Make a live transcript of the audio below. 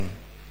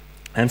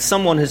And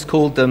someone has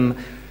called them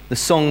the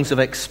songs of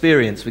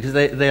experience, because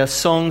they are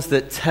songs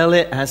that tell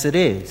it as it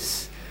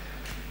is.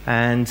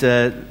 And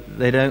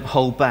they don't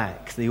hold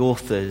back. The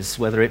authors,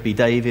 whether it be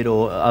David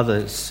or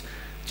others,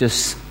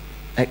 just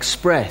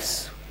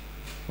express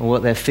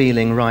what they're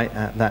feeling right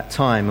at that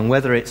time. And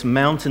whether it's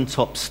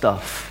mountaintop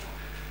stuff,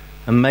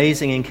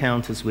 amazing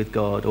encounters with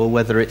God, or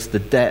whether it's the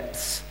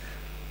depths,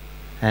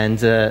 and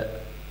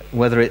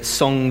whether it's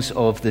songs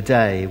of the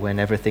day when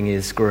everything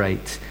is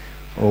great,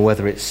 or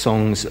whether it's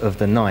songs of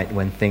the night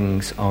when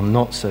things are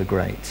not so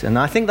great. And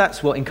I think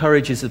that's what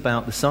encourages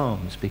about the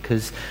Psalms,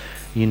 because,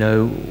 you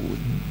know,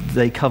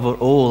 they cover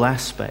all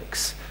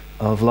aspects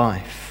of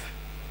life.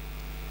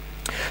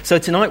 So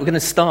tonight we're going to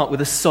start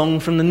with a song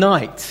from the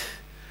night,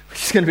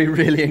 which is going to be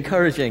really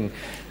encouraging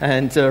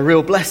and a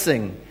real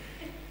blessing,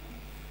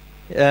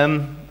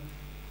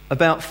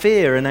 about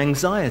fear and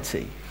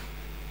anxiety.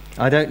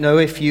 I don't know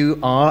if you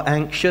are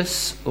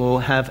anxious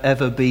or have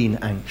ever been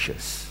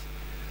anxious.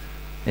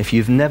 If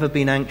you've never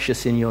been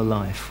anxious in your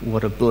life,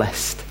 what a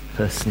blessed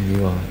person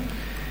you are.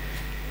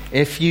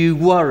 If you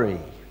worry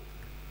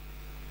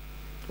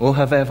or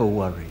have ever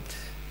worried,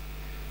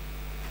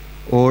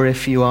 or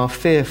if you are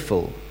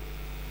fearful,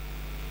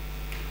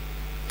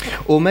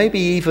 or maybe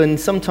even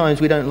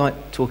sometimes we don't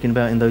like talking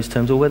about in those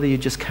terms, or whether you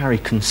just carry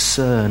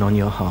concern on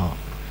your heart,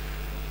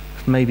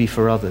 maybe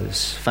for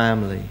others,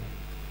 family,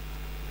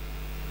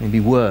 maybe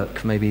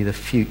work, maybe the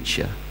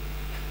future,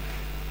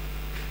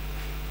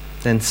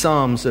 then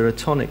Psalms are a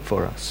tonic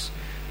for us,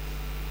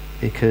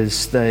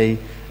 because they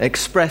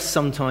express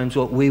sometimes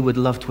what we would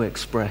love to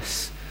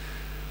express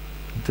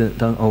that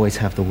don't always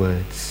have the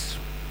words.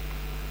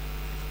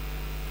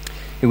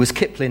 It was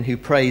Kipling who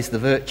praised the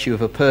virtue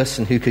of a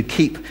person who could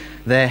keep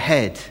their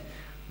head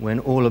when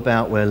all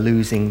about were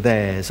losing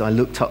theirs. I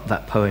looked up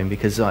that poem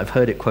because I've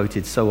heard it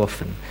quoted so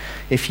often.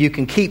 If you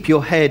can keep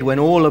your head when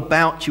all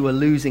about you are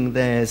losing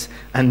theirs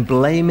and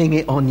blaming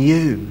it on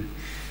you,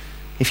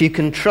 if you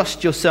can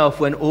trust yourself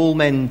when all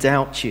men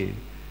doubt you,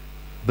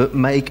 but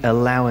make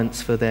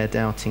allowance for their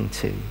doubting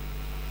too.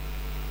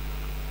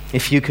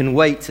 If you can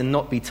wait and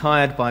not be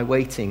tired by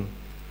waiting,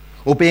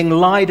 or being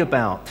lied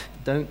about,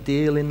 don't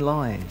deal in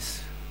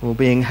lies, or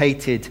being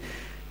hated,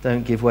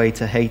 don't give way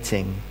to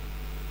hating.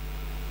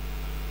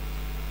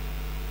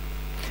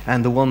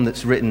 And the one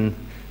that's written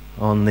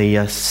on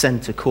the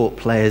centre court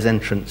player's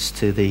entrance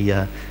to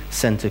the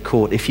centre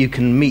court, if you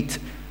can meet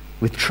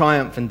with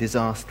triumph and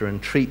disaster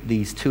and treat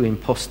these two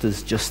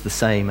impostors just the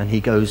same. And he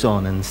goes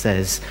on and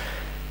says,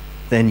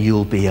 then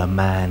you'll be a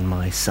man,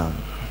 my son.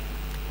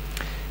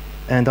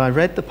 And I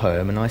read the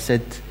poem and I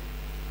said,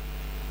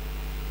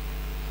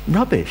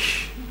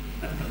 rubbish.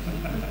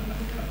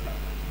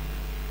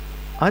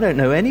 I don't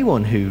know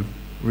anyone who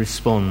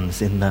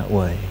responds in that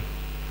way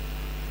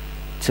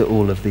to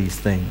all of these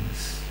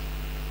things.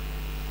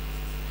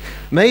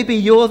 Maybe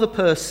you're the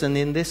person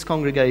in this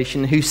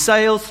congregation who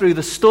sails through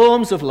the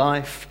storms of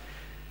life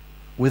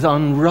with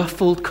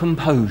unruffled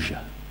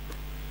composure.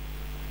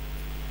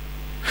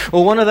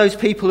 Or one of those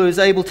people who is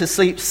able to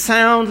sleep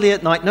soundly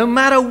at night, no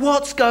matter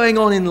what's going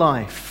on in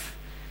life.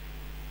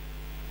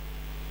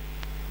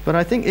 But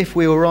I think if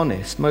we were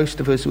honest, most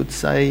of us would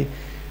say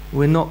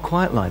we're not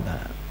quite like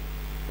that.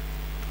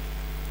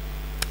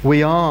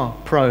 We are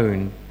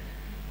prone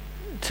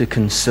to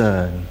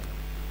concern,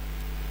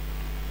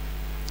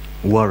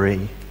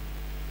 worry,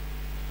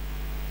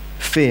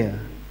 fear,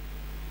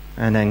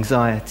 and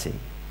anxiety.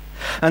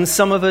 And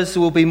some of us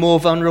will be more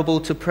vulnerable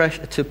to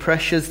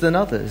pressures than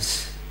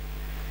others.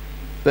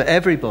 But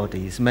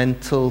everybody's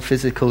mental,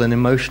 physical, and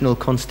emotional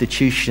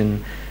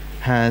constitution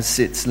has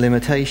its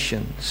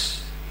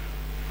limitations.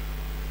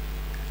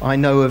 I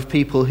know of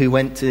people who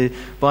went to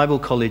Bible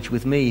college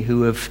with me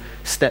who have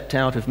stepped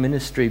out of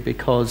ministry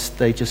because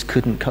they just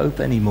couldn't cope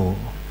anymore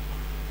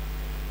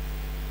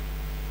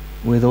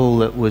with all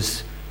that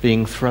was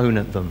being thrown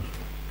at them,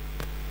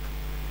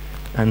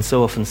 and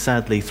so often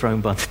sadly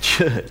thrown by the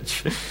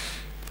church.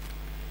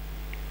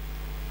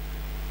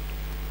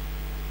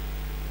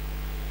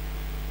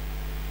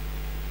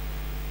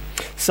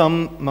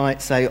 Some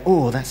might say,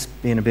 oh, that's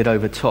being a bit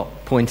over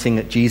top, pointing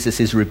at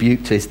Jesus'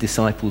 rebuke to his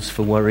disciples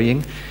for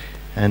worrying.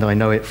 And I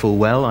know it full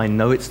well. I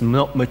know it's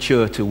not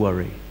mature to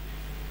worry.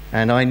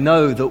 And I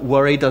know that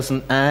worry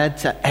doesn't add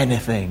to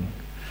anything.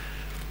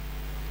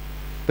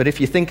 But if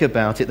you think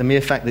about it, the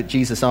mere fact that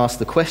Jesus asked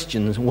the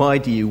questions, why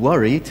do you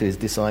worry, to his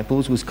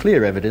disciples, was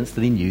clear evidence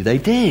that he knew they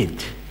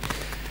did.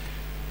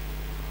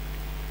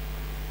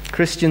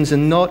 Christians are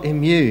not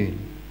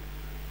immune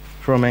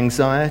from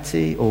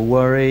anxiety or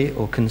worry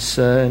or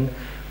concern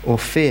or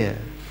fear.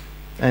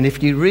 And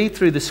if you read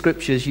through the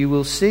scriptures, you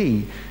will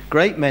see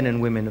great men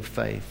and women of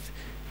faith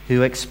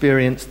who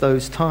experienced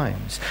those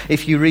times.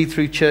 If you read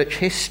through church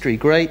history,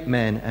 great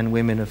men and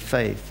women of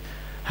faith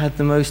had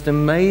the most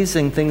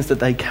amazing things that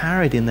they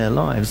carried in their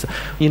lives.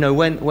 You know,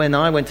 when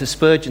I went to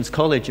Spurgeon's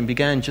College and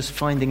began just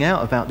finding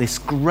out about this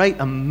great,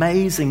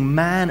 amazing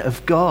man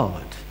of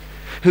God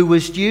who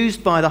was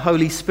used by the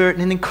Holy Spirit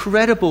in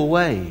incredible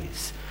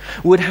ways,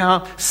 would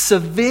have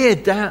severe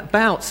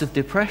bouts of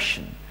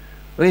depression,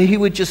 where he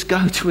would just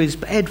go to his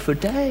bed for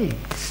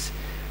days.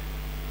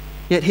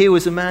 Yet here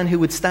was a man who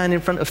would stand in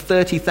front of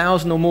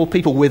 30,000 or more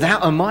people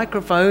without a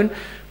microphone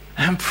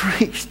and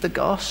preach the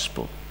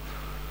gospel.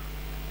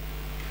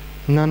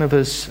 None of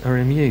us are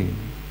immune.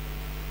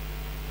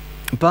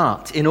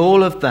 But in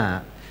all of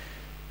that,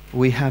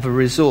 we have a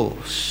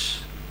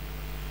resource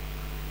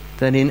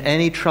that in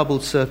any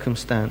troubled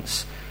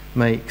circumstance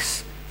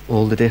makes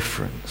all the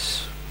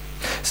difference.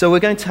 So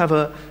we're going to have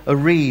a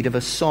read of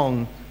a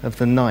song of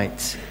the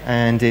night,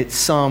 and it's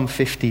Psalm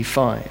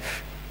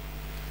 55.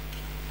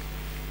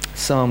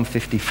 Psalm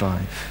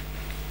 55.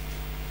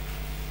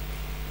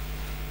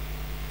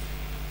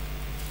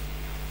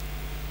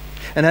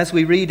 And as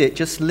we read it,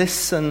 just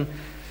listen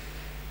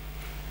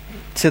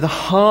to the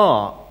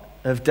heart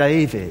of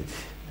David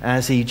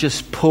as he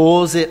just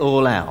pours it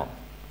all out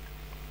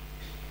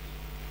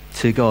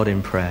to God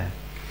in prayer.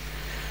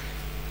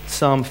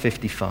 Psalm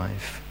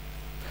 55.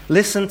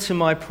 Listen to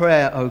my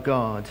prayer, O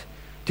God.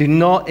 Do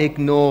not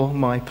ignore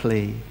my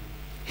plea.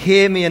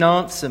 Hear me and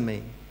answer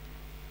me.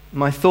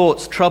 My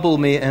thoughts trouble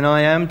me and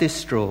I am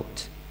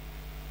distraught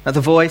at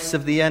the voice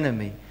of the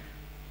enemy,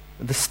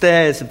 at the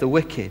stares of the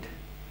wicked.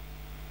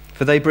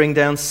 For they bring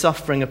down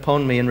suffering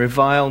upon me and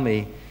revile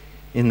me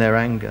in their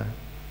anger.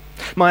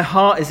 My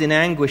heart is in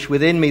anguish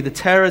within me. The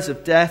terrors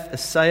of death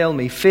assail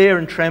me. Fear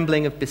and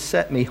trembling have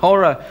beset me.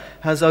 Horror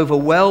has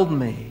overwhelmed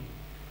me.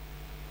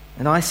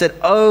 And I said,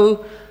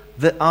 oh,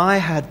 that I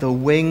had the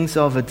wings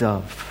of a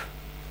dove.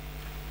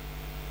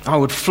 I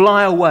would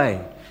fly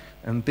away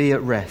and be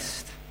at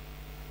rest.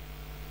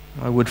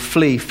 I would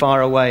flee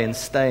far away and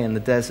stay in the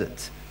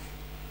desert.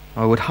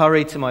 I would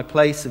hurry to my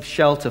place of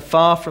shelter,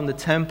 far from the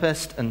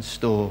tempest and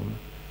storm.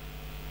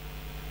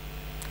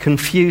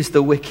 Confuse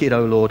the wicked,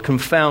 O Lord,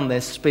 confound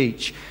their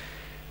speech.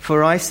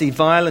 For I see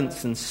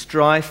violence and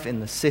strife in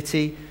the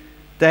city.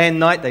 Day and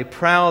night they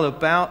prowl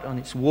about on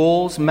its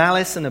walls.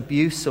 Malice and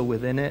abuse are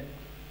within it.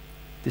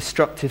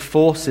 Destructive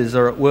forces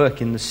are at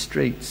work in the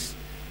streets.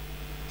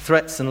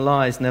 Threats and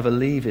lies never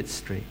leave its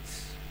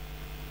streets.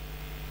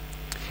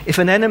 If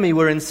an enemy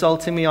were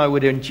insulting me, I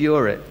would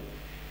endure it.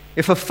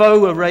 If a foe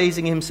were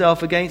raising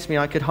himself against me,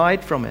 I could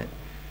hide from it.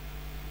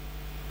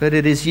 But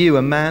it is you,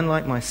 a man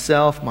like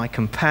myself, my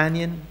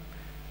companion,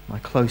 my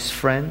close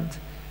friend,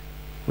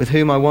 with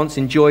whom I once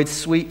enjoyed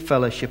sweet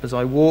fellowship as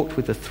I walked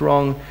with the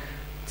throng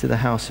to the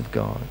house of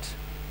God.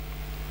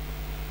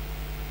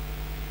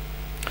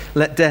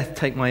 Let death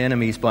take my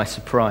enemies by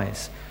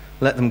surprise.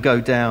 Let them go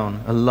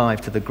down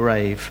alive to the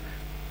grave,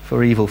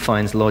 for evil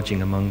finds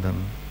lodging among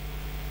them.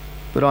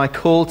 But I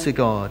call to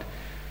God,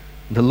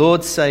 the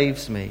Lord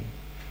saves me.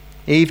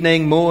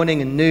 Evening,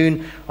 morning, and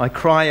noon, I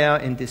cry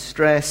out in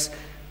distress,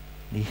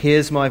 and he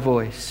hears my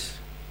voice.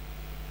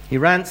 He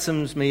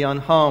ransoms me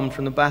unharmed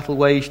from the battle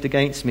waged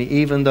against me,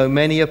 even though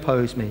many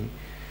oppose me.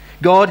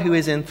 God, who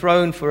is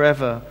enthroned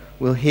forever,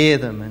 will hear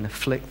them and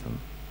afflict them.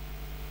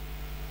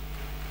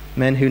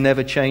 Men who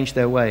never change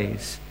their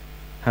ways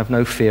have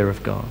no fear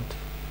of God.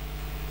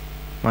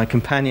 My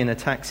companion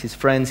attacks his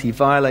friends. He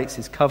violates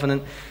his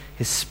covenant.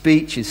 His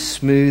speech is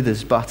smooth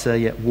as butter,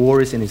 yet war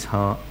is in his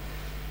heart.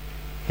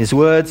 His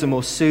words are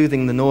more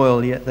soothing than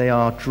oil, yet they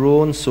are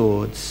drawn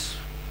swords.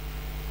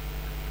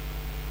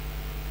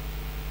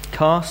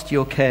 Cast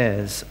your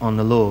cares on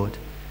the Lord,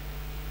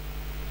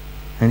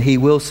 and he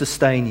will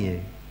sustain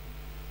you.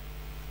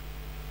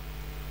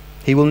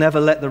 He will never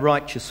let the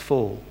righteous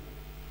fall.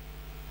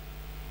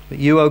 But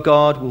you, O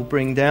God, will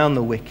bring down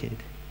the wicked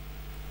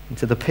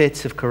into the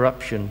pit of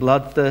corruption.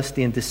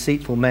 Bloodthirsty and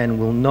deceitful men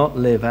will not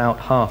live out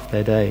half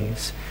their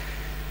days.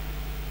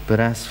 But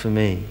as for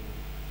me,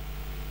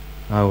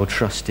 I will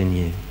trust in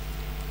you.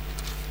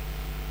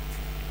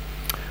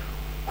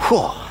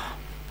 Whew.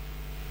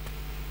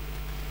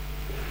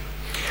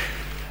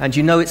 And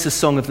you know it's a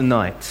song of the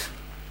night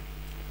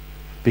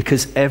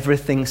because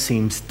everything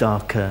seems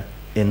darker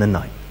in the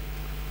night.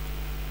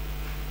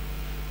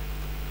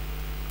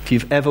 If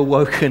you've ever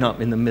woken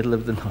up in the middle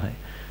of the night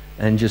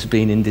and just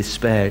been in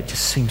despair, it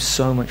just seems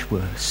so much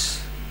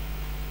worse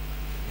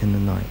in the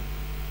night.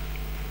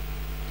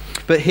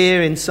 But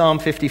here in Psalm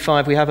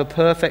 55, we have a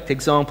perfect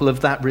example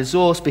of that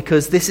resource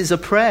because this is a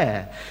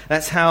prayer.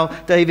 That's how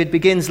David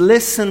begins.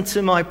 Listen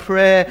to my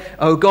prayer,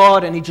 O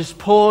God, and he just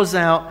pours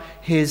out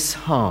his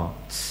heart.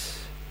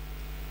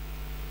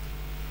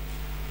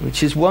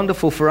 Which is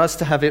wonderful for us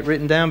to have it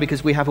written down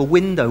because we have a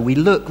window. We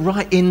look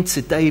right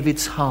into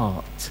David's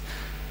heart.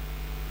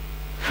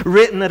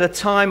 Written at a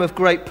time of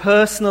great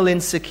personal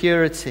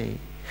insecurity.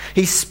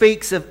 He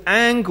speaks of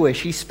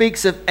anguish. He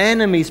speaks of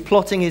enemies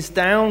plotting his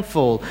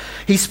downfall.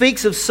 He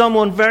speaks of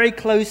someone very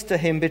close to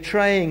him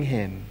betraying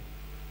him.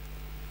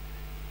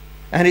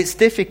 And it's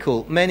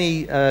difficult.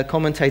 Many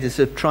commentators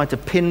have tried to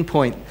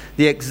pinpoint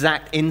the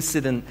exact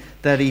incident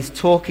that he's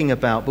talking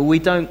about, but we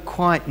don't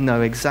quite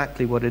know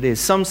exactly what it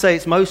is. Some say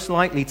it's most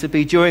likely to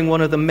be during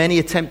one of the many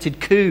attempted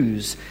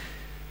coups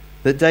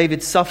that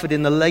David suffered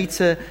in the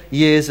later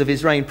years of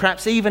his reign.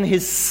 Perhaps even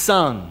his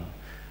son,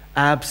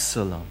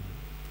 Absalom.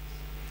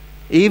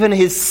 Even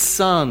his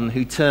son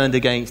who turned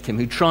against him,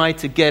 who tried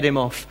to get him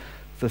off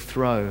the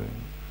throne.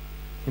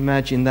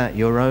 Imagine that,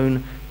 your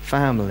own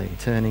family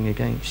turning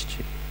against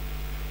you.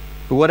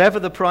 But whatever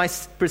the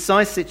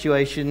precise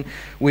situation,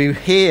 we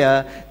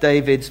hear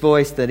David's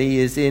voice that he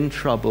is in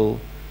trouble,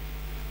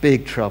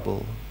 big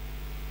trouble.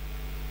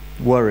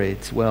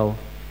 Worried, well,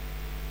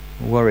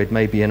 worried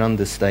may be an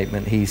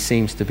understatement. He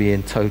seems to be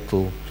in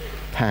total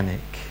panic.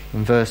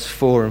 In verse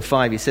 4 and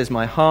 5 he says,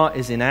 "My heart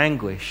is in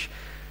anguish.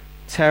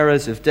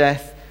 Terrors of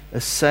death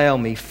assail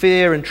me.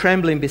 Fear and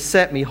trembling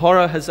beset me.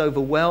 Horror has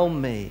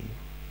overwhelmed me."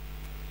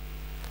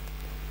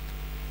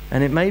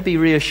 And it may be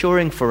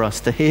reassuring for us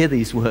to hear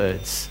these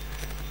words.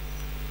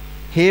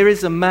 Here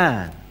is a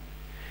man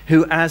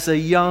who, as a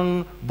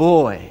young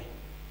boy,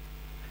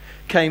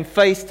 came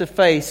face to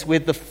face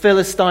with the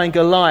Philistine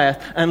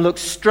Goliath and looked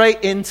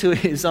straight into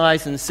his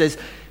eyes and says,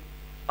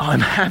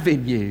 "I'm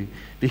having you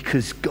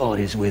because God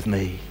is with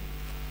me."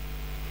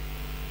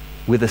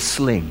 With a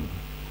sling.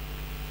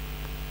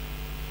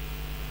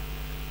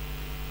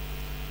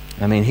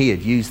 I mean, he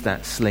had used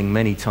that sling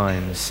many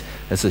times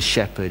as a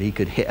shepherd. He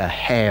could hit a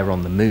hare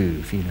on the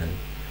move,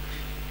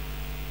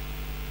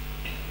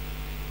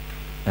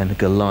 And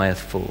Goliath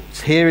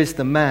falls. Here is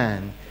the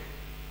man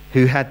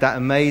who had that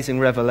amazing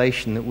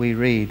revelation that we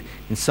read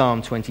in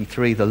Psalm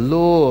 23. The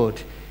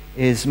Lord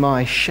is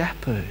my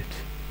shepherd.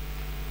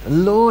 The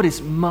Lord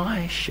is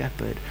my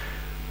shepherd.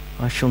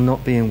 I shall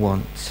not be in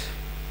want.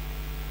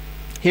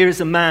 Here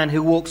is a man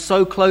who walked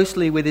so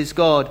closely with his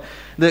God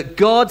that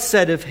God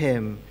said of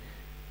him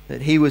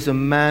that he was a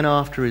man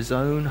after his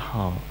own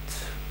heart.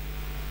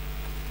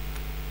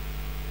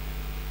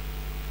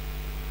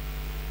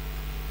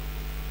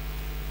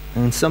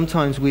 And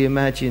sometimes we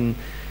imagine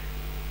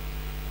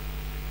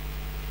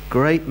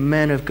great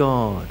men of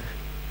God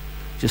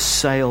just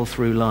sail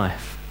through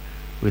life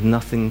with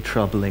nothing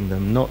troubling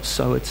them. Not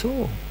so at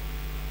all.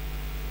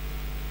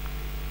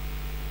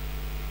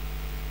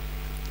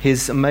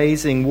 His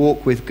amazing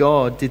walk with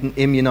God didn't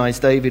immunize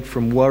David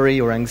from worry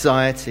or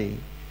anxiety.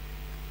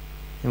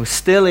 It was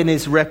still in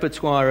his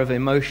repertoire of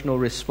emotional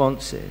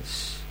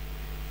responses.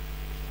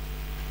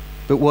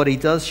 But what he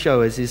does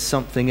show us is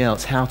something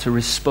else, how to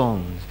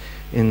respond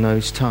in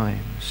those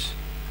times.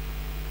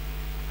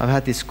 I've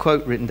had this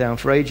quote written down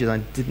for ages. I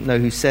didn't know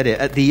who said it.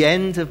 "At the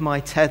end of my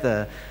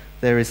tether,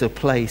 there is a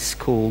place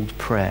called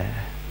prayer."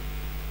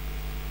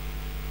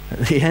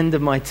 At the end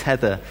of my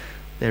tether,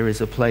 there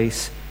is a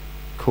place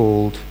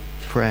called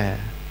prayer.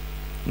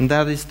 And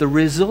that is the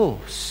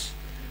resource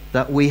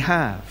that we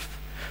have.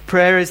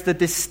 Prayer is the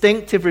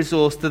distinctive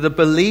resource that a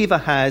believer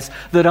has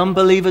that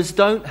unbelievers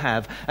don't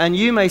have. And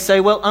you may say,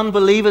 well,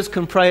 unbelievers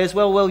can pray as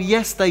well. Well,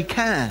 yes, they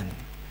can.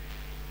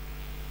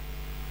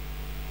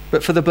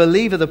 But for the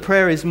believer, the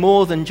prayer is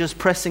more than just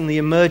pressing the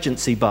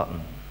emergency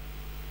button.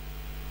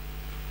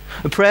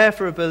 A prayer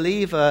for a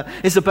believer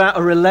is about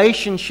a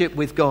relationship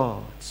with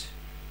God.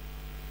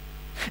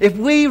 If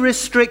we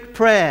restrict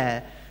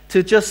prayer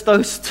to just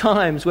those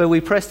times where we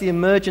press the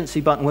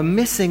emergency button, we're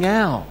missing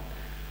out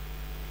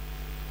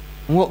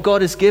on what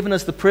God has given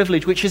us the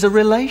privilege, which is a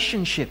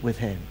relationship with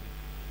Him,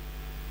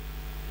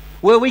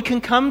 where we can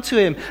come to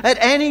Him at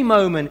any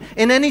moment,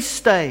 in any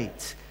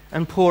state,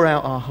 and pour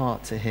out our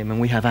heart to Him, and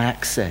we have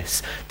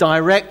access,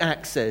 direct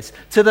access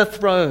to the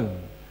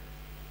throne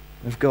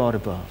of God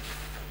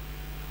above.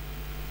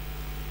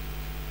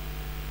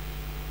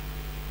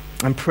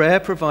 And prayer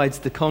provides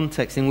the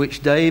context in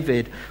which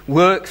David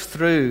works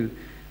through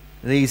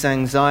these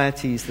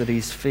anxieties that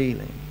he's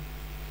feeling.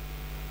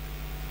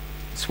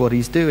 It's what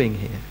he's doing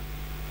here.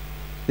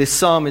 This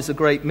psalm is a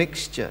great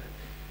mixture.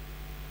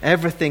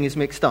 Everything is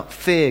mixed up.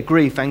 Fear,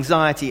 grief,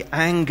 anxiety,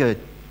 anger,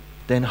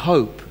 then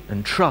hope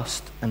and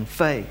trust and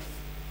faith.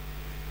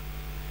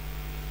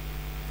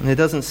 And there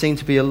doesn't seem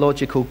to be a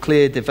logical,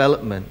 clear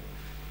development.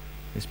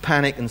 There's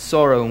panic and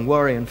sorrow and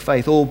worry and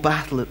faith all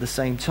battle at the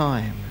same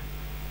time.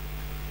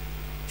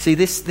 See,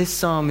 this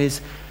psalm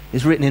is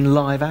written in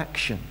live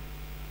action.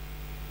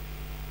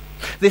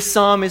 This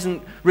psalm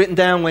isn't written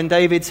down when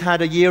David's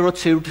had a year or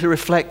two to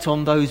reflect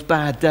on those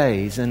bad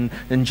days and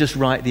just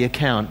write the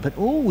account. But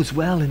all was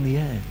well in the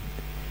end.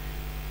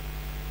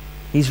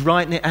 He's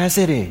writing it as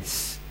it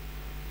is.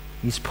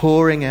 He's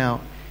pouring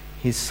out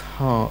his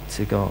heart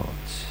to God.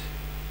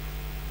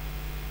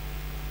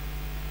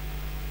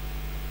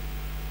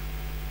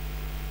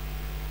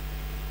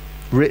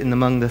 Written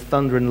among the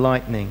thunder and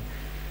lightning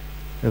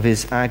of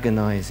his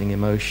agonizing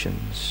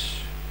emotions.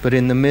 But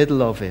in the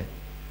middle of it,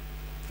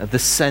 at the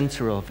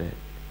center of it,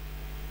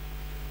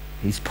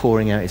 he's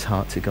pouring out his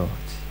heart to God.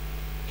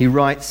 He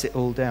writes it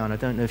all down. I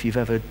don't know if you've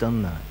ever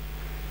done that.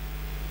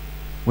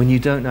 When you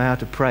don't know how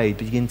to pray,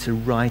 begin to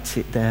write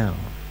it down.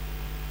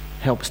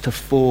 Helps to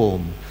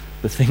form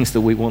the things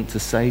that we want to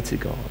say to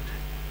God.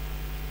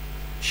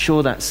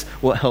 Sure, that's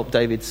what helped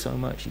David so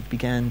much.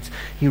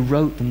 He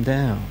wrote them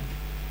down.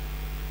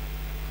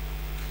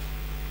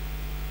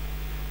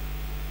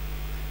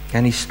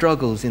 And he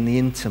struggles in the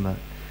intimate,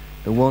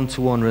 the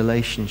one-to-one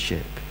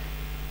relationship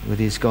with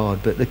his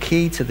God. But the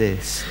key to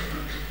this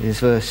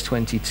is verse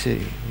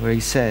 22, where he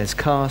says,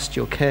 "Cast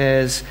your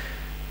cares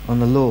on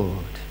the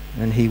Lord,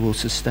 and He will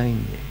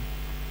sustain you."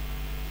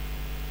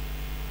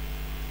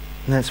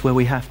 And that's where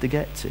we have to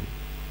get to.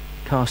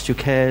 Cast your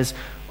cares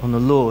on the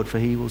Lord, for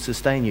he will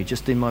sustain you.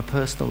 Just in my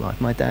personal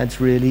life, my dad's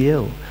really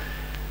ill.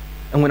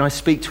 And when I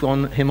speak to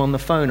him on the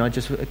phone, I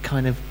just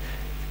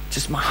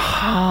my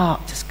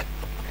heart,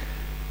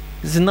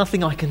 there's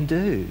nothing I can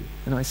do.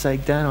 And I say,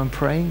 Dad, I'm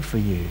praying for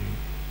you.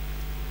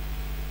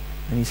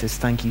 And he says,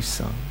 thank you,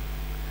 son.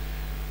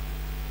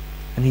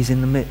 And he's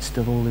in the midst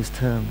of all this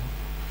turmoil.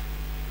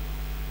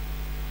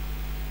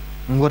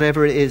 And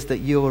whatever it is that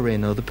you're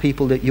in, or the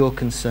people that you're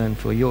concerned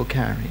for, you're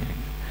carrying.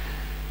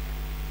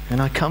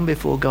 And I come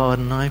before God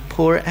and I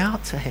pour it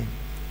out to him.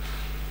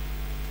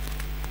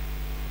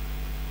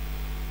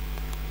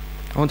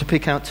 I want to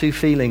pick out two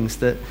feelings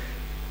that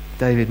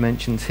David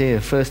mentions here.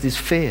 First is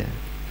fear.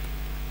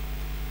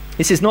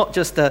 This is not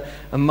just a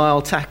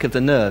mild tack of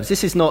the nerves.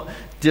 This is not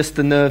just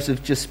the nerves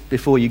of just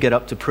before you get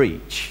up to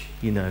preach,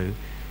 you know.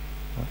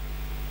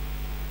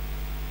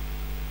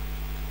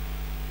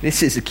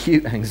 This is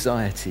acute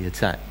anxiety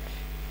attack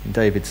in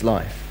David's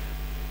life.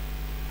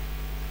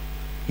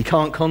 He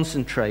can't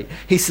concentrate.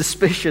 He's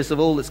suspicious of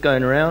all that's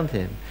going around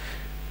him.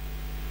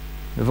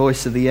 The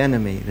voice of the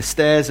enemy, the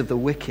stares of the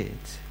wicked.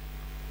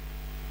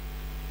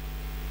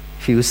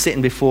 If he was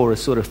sitting before a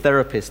sort of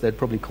therapist, they'd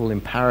probably call him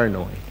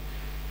paranoid.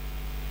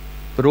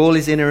 But all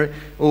his inner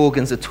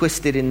organs are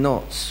twisted in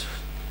knots.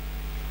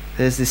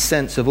 There's this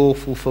sense of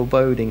awful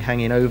foreboding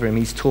hanging over him.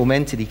 He's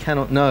tormented. He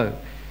cannot know.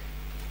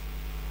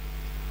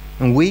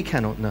 And we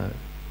cannot know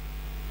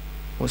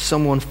what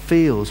someone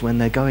feels when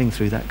they're going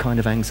through that kind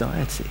of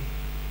anxiety.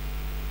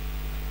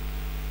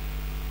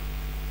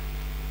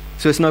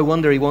 So it's no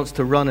wonder he wants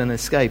to run and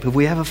escape. Have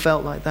we ever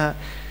felt like that?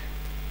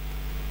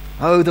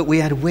 Oh, that we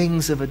had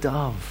wings of a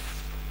dove.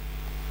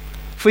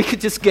 If we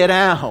could just get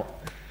out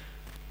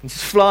and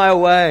just fly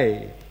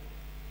away.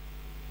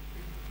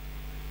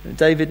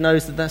 David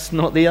knows that that's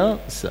not the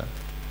answer.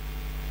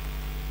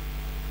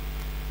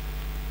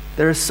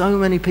 There are so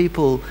many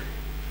people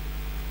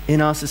in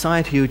our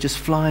society who are just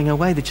flying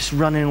away. They're just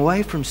running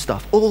away from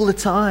stuff all the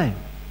time.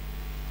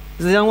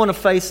 They don't want to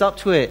face up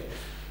to it.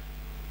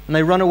 And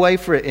they run away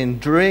for it in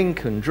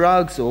drink and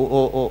drugs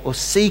or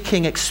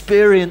seeking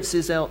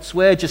experiences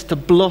elsewhere just to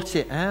blot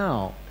it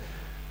out.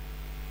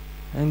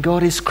 And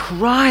God is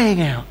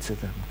crying out to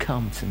them,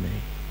 come to me.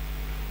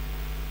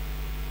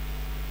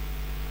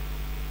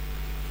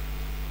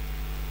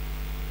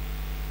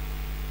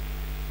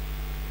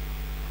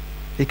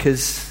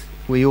 Because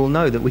we all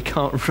know that we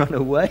can't run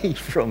away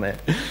from it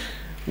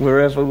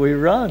wherever we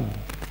run.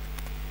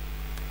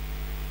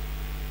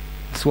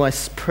 That's why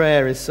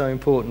prayer is so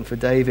important for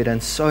David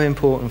and so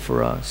important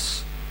for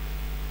us.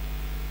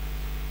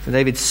 So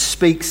David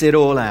speaks it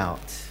all out.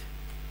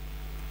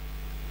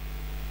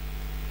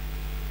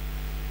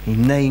 He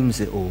names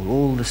it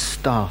all the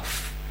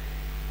stuff.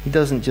 He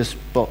doesn't just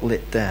bottle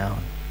it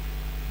down.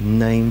 He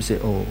names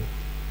it all.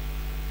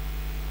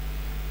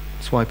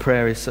 That's why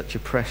prayer is such a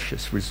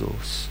precious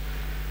resource.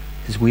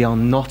 Because we are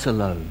not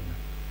alone.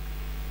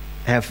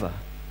 Ever.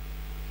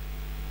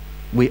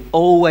 We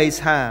always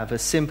have a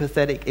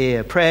sympathetic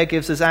ear. Prayer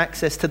gives us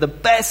access to the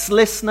best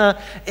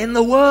listener in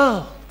the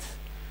world.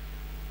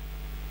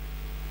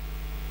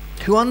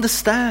 Who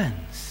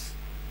understands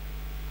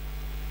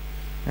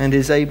and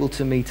is able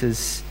to meet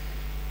us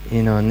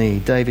in our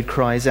need. David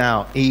cries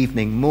out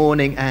evening,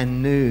 morning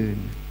and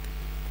noon.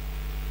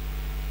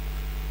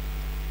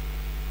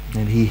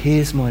 And he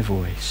hears my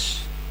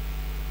voice.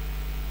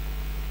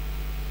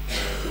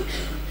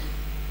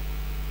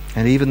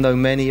 And even though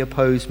many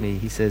oppose me,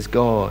 he says,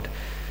 God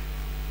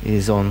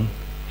is on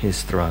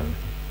his throne.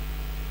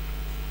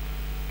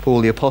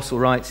 Paul the Apostle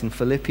writes in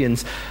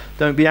Philippians,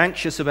 don't be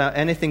anxious about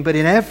anything, but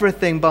in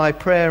everything by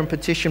prayer and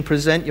petition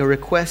present your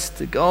requests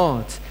to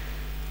God.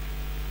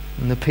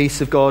 And the peace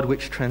of God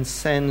which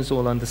transcends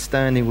all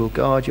understanding will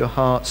guard your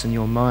hearts and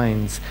your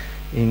minds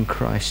in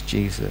Christ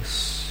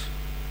Jesus.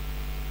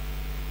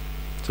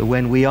 So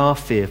when we are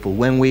fearful,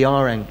 when we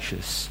are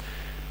anxious,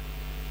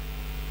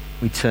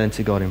 we turn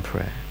to God in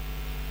prayer.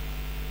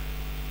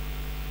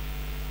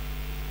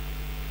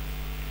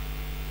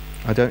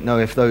 I don't know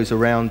if those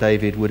around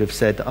David would have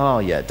said, oh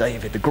yeah,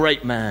 David, the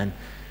great man.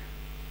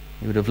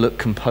 He would have looked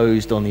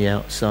composed on the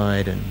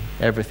outside and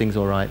everything's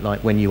all right,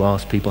 like when you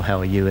ask people, how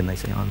are you? And they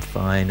say, I'm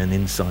fine. And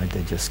inside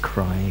they're just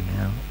crying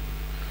out.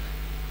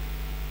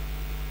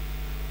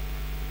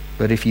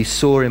 But if you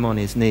saw him on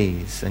his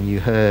knees and you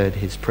heard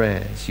his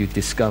prayers, you'd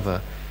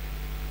discover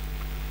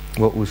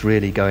what was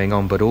really going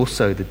on, but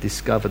also to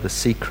discover the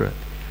secret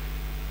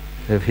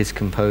of his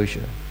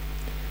composure.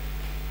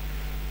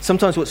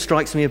 Sometimes what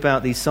strikes me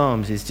about these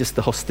Psalms is just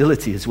the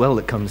hostility as well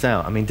that comes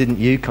out. I mean, didn't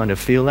you kind of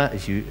feel that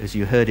as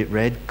you heard it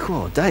read?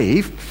 Cool,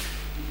 Dave,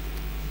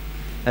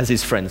 as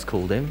his friends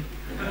called him.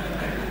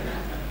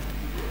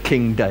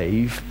 King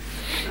Dave.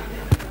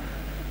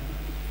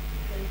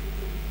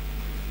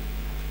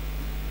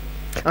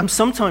 I'm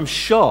sometimes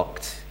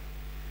shocked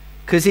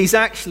because he's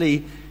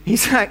actually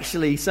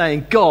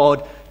saying,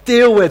 God,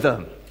 deal with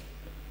them.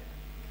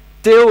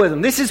 Deal with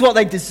them. This is what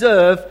they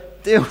deserve.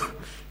 Deal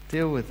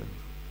with them.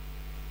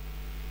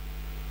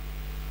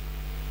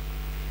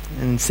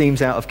 and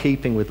seems out of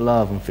keeping with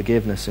love and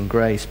forgiveness and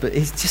grace, but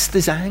it's just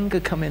this anger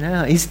coming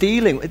out.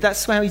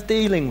 That's how he's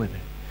dealing with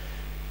it.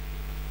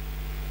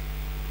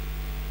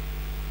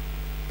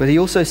 But he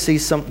also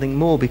sees something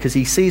more, because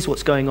he sees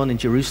what's going on in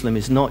Jerusalem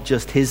is not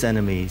just his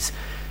enemies,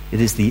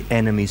 it is the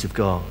enemies of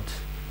God.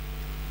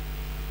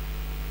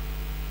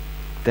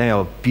 They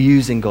are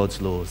abusing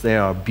God's laws. They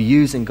are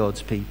abusing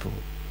God's people.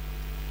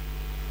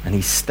 And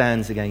he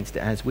stands against it,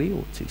 as we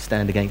ought to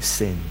stand against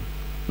sin.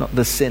 Not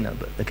the sinner,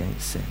 but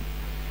against sin.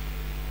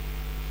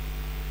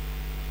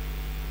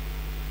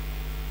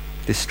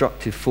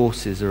 Destructive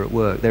forces are at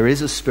work. There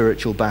is a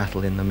spiritual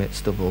battle in the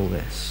midst of all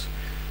this.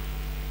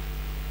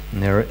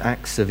 And there are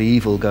acts of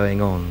evil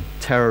going on.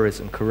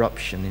 Terrorism,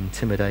 corruption,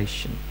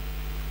 intimidation.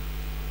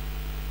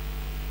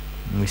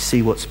 And we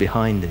see what's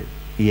behind it.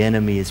 The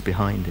enemy is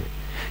behind it.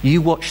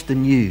 You watch the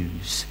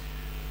news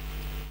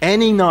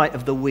any night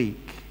of the week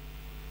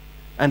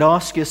and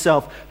ask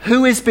yourself,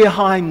 who is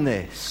behind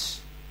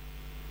this?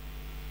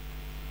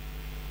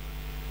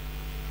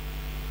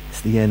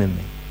 It's the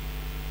enemy.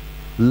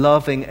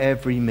 Loving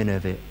every minute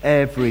of it,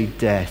 every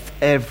death,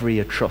 every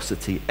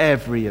atrocity,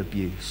 every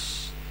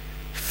abuse.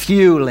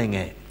 Fueling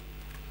it.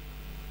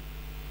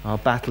 Our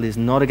battle is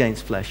not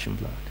against flesh and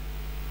blood,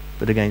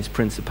 but against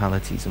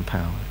principalities and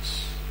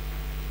powers.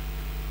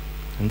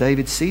 And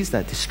David sees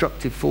that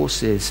destructive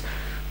forces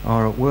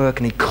are at work,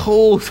 and he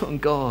calls on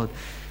God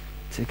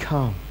to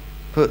come,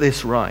 put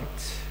this right.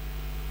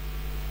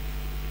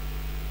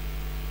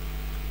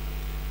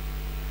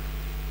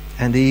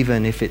 And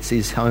even if it's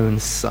his own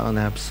son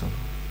Absalom.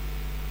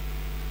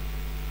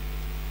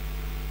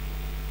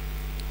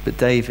 But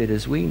David,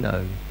 as we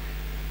know,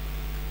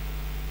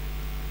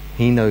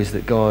 he knows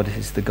that God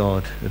is the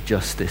God of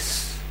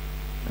justice,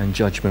 and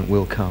judgment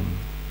will come.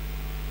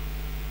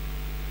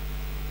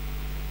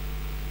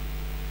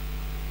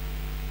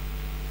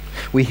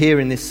 We hear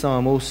in this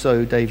psalm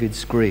also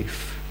David's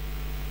grief.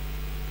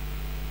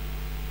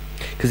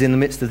 Because in the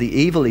midst of the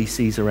evil he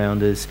sees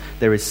around us,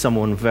 there is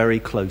someone very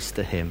close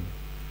to him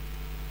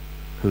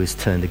who has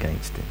turned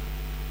against him.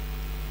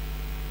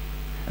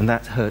 And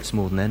that hurts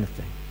more than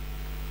anything.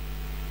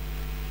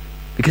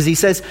 Because he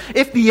says,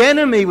 if the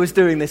enemy was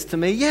doing this to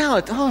me,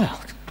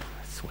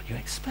 that's what you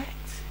expect.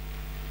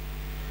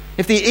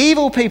 If the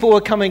evil people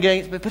were coming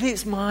against me, but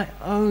it's my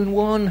own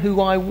one who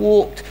I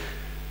walked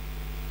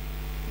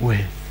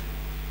with.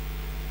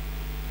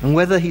 And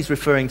whether he's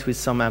referring to his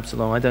son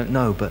Absalom, I don't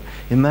know, but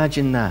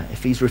imagine that.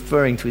 If he's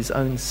referring to his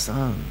own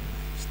son,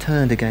 he's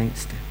turned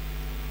against him.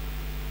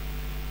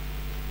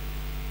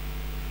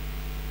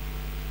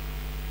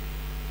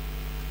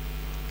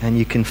 And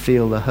you can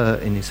feel the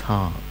hurt in his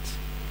heart.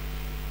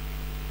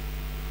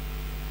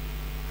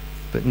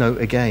 But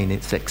note again,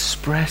 it's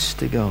expressed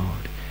to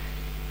God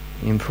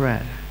in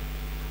prayer.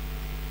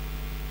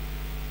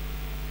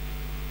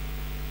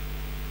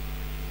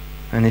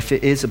 And if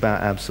it is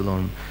about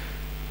Absalom,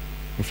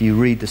 if you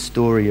read the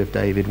story of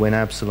David, when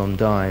Absalom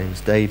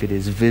dies, David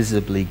is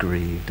visibly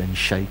grieved and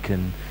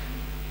shaken,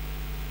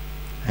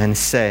 and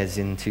says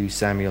in 2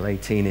 Samuel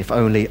 18, if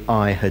only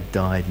I had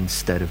died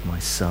instead of my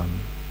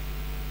son.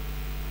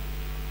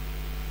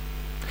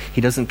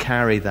 He doesn't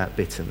carry that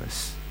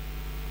bitterness.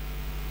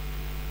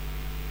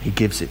 He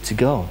gives it to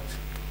God.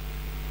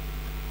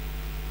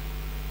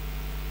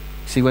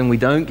 See, when we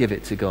don't give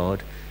it to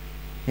God,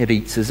 it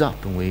eats us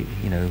up, and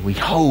we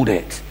hold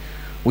it.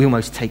 We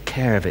almost take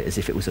care of it as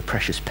if it was a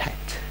precious pet.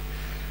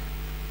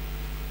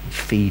 We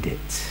feed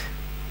it.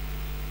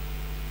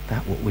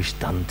 That what was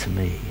done to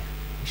me.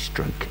 We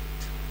stroke it.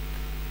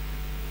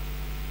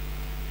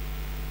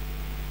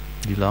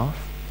 You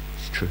laugh?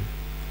 It's true.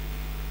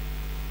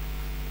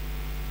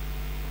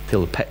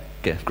 Till the pet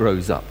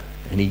grows up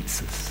and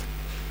eats us.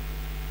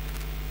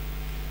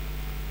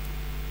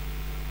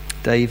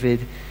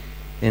 David,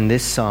 in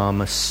this psalm,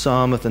 a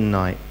psalm of the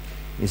night,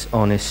 is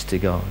honest to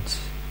God.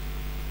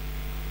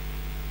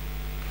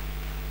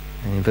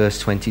 And in verse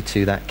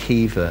 22, that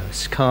key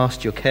verse,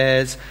 cast your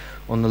cares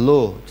on the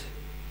Lord,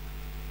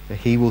 for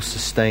he will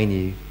sustain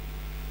you.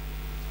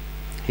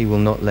 He will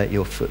not let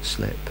your foot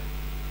slip.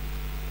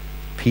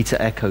 Peter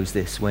echoes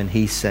this when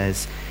he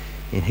says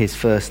in his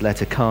first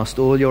letter, cast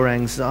all your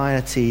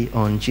anxiety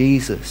on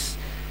Jesus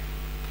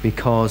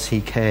because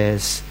he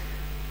cares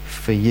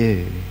for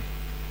you.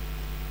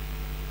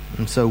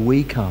 And so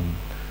we come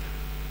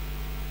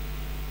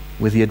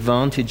with the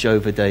advantage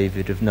over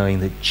David of knowing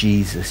that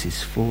Jesus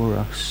is for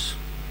us,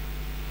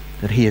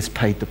 that he has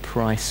paid the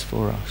price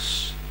for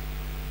us.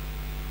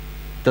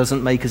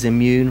 Doesn't make us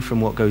immune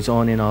from what goes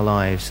on in our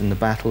lives and the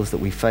battles that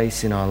we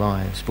face in our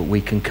lives, but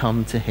we can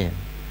come to him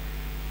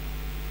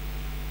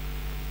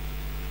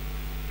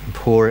and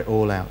pour it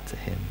all out to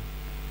him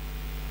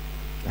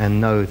and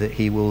know that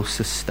he will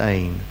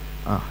sustain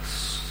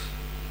us.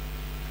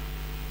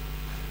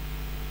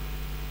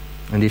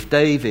 And if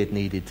David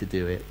needed to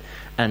do it,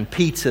 and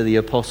Peter the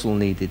apostle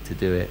needed to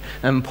do it,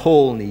 and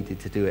Paul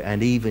needed to do it,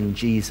 and even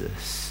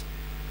Jesus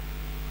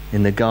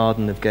in the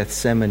Garden of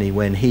Gethsemane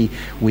when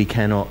we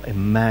cannot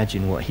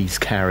imagine what he's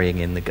carrying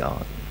in the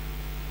garden.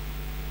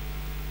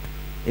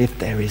 if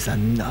there is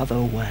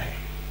another way.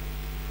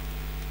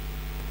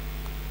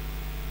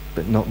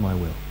 But not my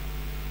will,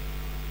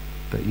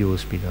 but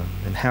yours be done.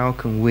 And how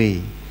can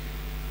we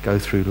go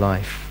through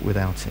life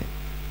without it?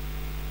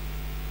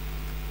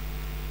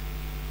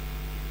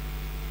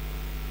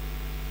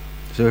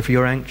 So if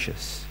you're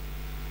anxious,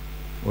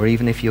 or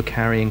even if you're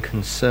carrying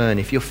concern,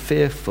 if you're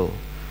fearful,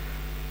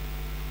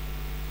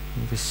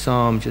 this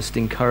psalm just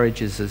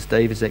encourages us,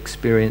 David's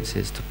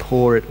experiences, to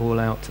pour it all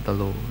out to the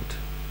Lord.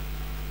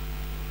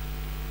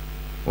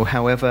 Or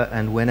however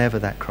and whenever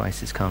that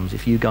crisis comes,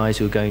 if you guys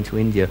who are going to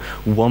India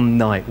one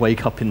night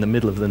wake up in the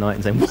middle of the night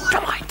and say, what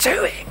am I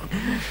doing?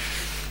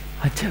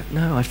 I don't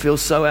know, I feel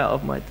so out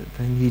of my...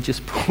 Then you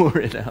just pour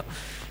it out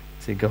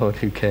to God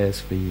who cares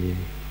for you.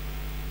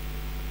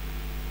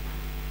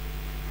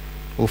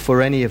 Or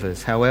for any of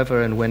us,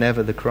 however and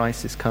whenever the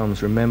crisis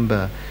comes,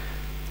 remember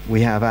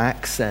we have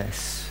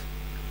access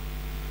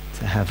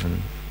to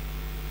heaven.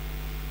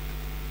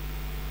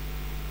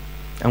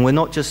 And we're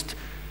not just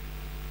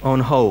on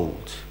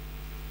hold.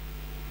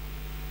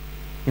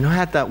 You know, I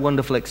had that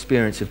wonderful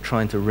experience of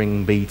trying to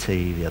ring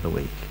BT the other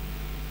week.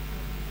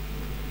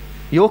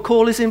 Your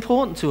call is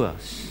important to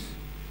us,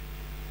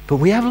 but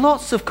we have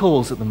lots of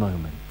calls at the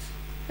moment,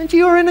 and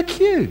you're in a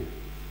queue.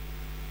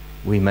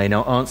 We may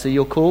not answer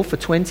your call for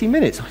 20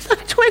 minutes. I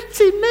said,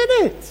 20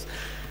 minutes?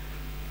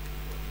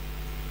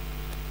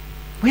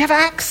 We have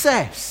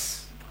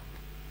access.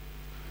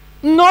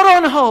 Not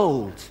on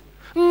hold.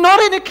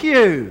 Not in a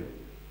queue.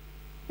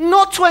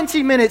 Not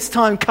 20 minutes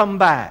time, come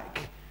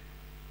back.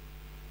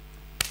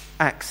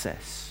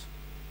 Access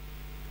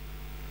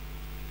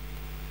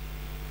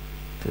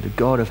to the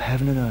God of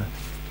heaven and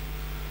earth.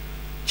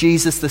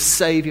 Jesus, the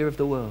Saviour of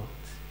the world.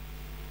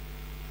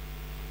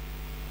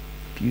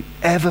 If you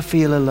ever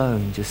feel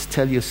alone, just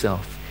tell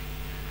yourself,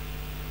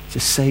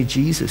 just say,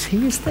 Jesus,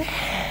 He is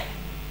there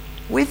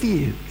with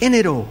you in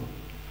it all.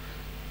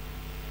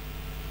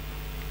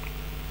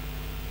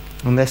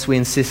 Unless we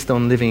insist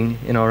on living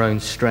in our own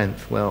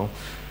strength, well,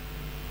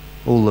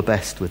 all the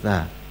best with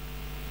that.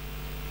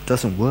 It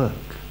doesn't work.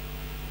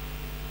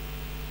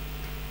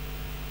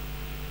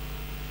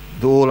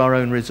 With all our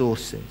own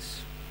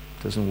resources,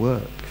 it doesn't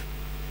work.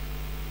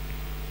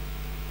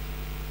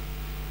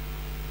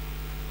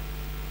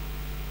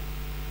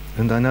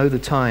 And I know the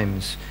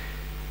times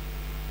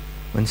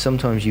when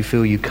sometimes you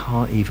feel you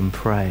can't even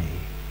pray.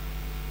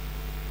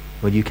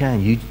 Well, you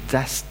can.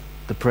 That's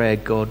the prayer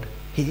God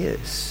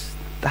hears.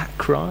 That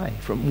cry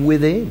from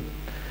within.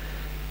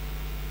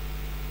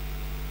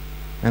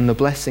 And the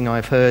blessing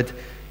I've heard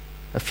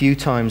a few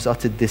times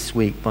uttered this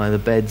week by the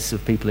beds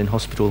of people in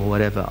hospital or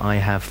whatever, I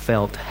have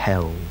felt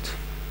held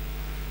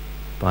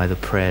by the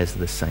prayers of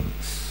the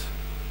saints.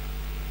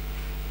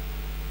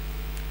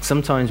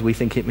 Sometimes we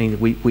think it means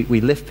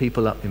we lift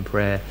people up in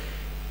prayer.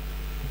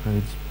 And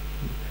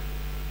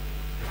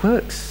it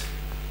works.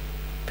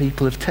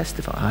 People have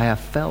testified, I have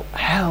felt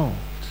held.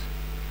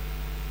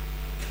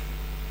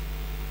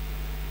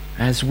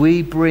 As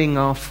we bring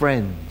our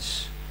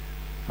friends,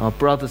 our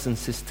brothers and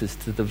sisters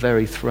to the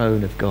very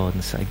throne of God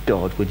and say,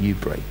 God, would you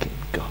break him?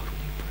 God, would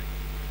you break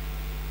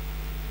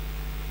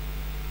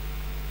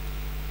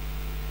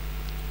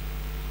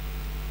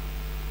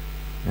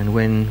him? And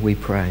when we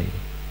pray,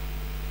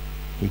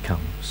 He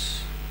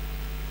comes.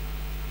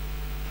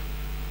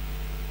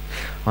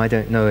 I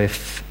don't know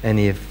if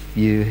any of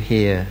you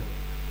here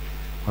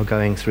are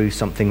going through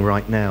something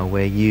right now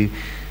where you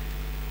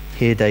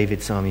hear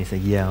David's psalm and you say,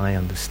 yeah, I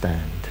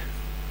understand.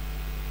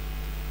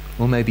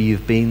 Or maybe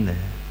you've been there.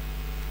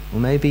 Or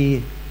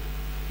maybe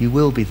you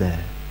will be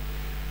there.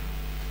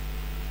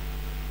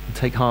 And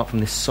take heart from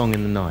this song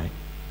in the night.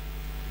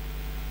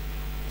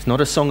 It's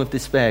not a song of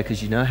despair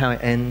because you know how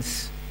it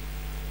ends.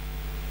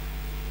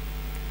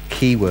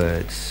 Key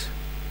words.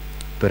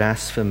 But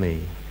as for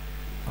me,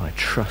 I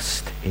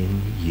trust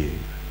in you.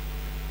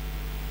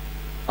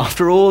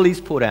 After all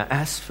he's poured out,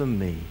 as for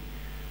me,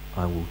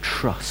 I will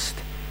trust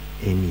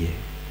in you.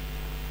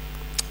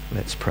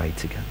 Let's pray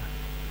together.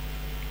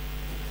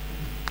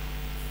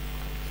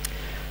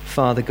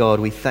 Father God,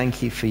 we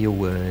thank you for your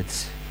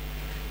words.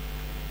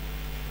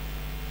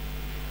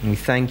 And we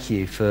thank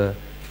you for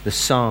the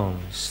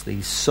Psalms,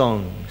 these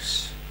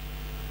songs.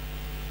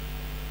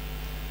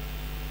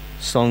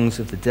 Songs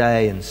of the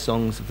day and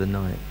songs of the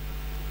night.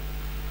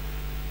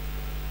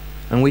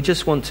 And we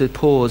just want to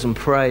pause and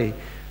pray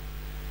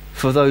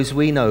for those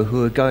we know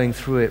who are going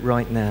through it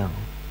right now.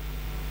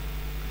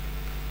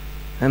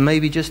 And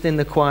maybe just in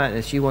the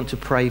quietness you want to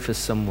pray for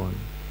someone,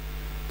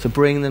 to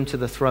bring them to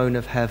the throne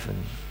of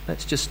heaven.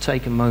 Let's just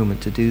take a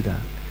moment to do that.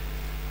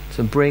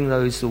 To bring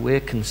those that we're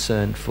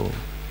concerned for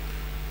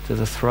to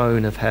the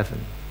throne of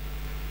heaven.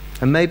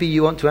 And maybe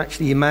you want to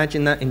actually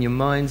imagine that in your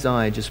mind's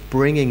eye, just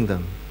bringing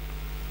them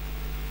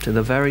to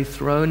the very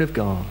throne of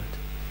God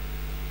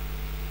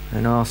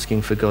and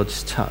asking for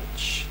God's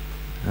touch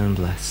and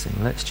blessing.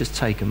 Let's just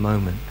take a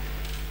moment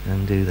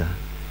and do that.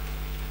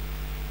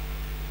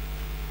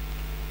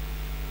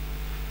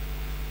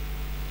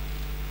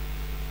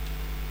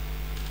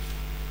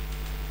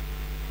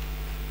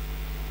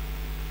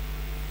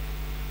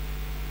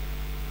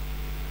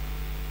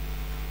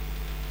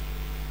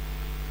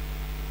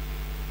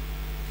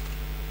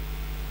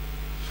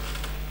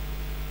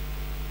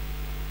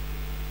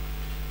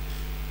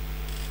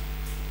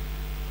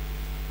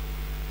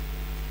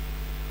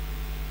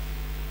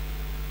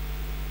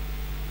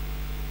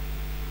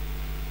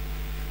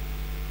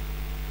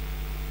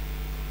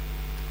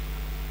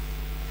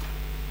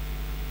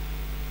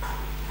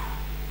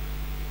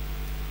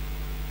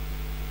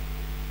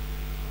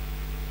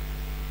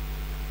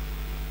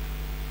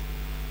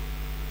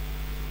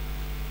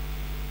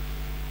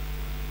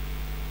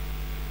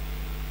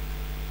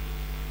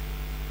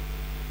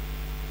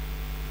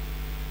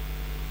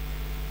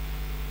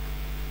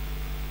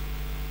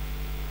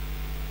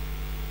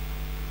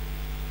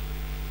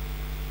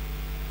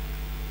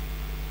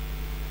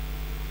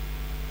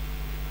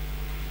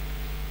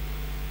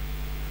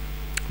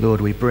 Lord,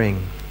 we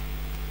bring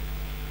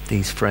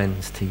these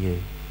friends to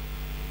you.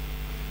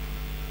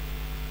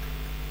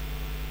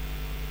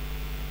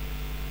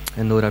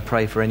 And Lord, I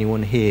pray for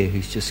anyone here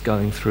who's just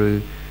going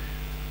through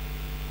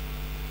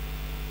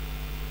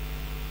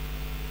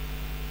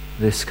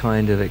this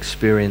kind of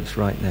experience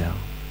right now.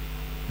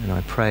 And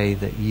I pray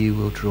that you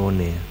will draw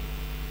near,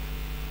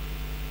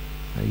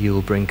 that you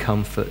will bring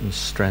comfort and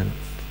strength,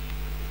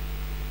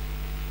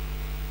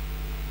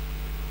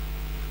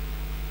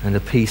 and a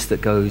peace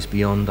that goes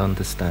beyond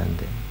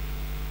understanding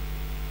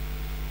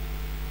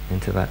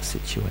into that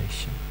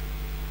situation.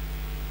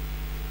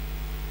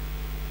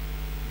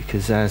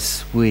 Because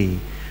as we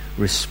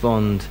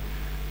respond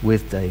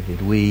with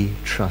David, we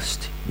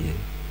trust you.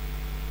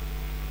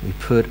 We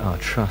put our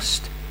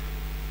trust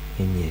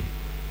in you.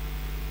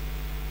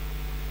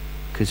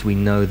 Because we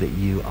know that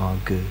you are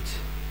good.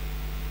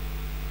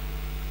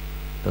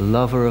 The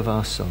lover of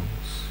our souls.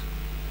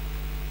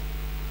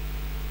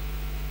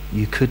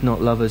 You could not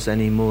love us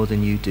any more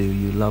than you do.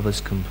 You love us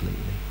completely.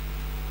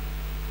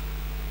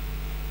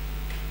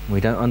 We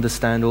don't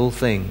understand all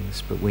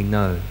things, but we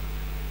know,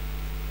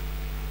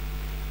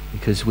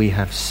 because we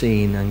have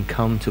seen and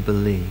come to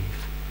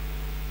believe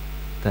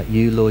that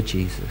you, Lord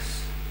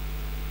Jesus,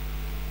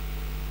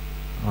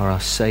 are our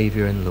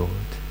Saviour and Lord.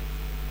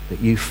 That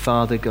you,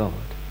 Father God,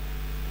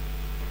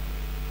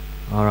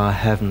 are our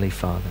Heavenly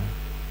Father.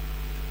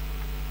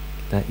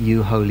 That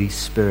you, Holy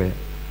Spirit,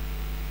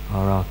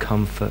 are our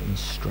comfort and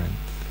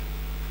strength.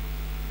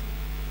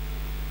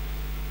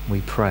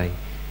 We pray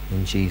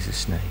in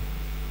Jesus' name.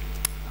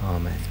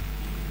 Amen.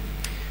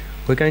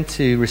 We're going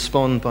to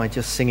respond by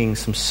just singing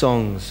some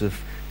songs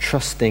of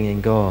trusting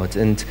in God,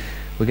 and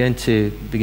we're going to begin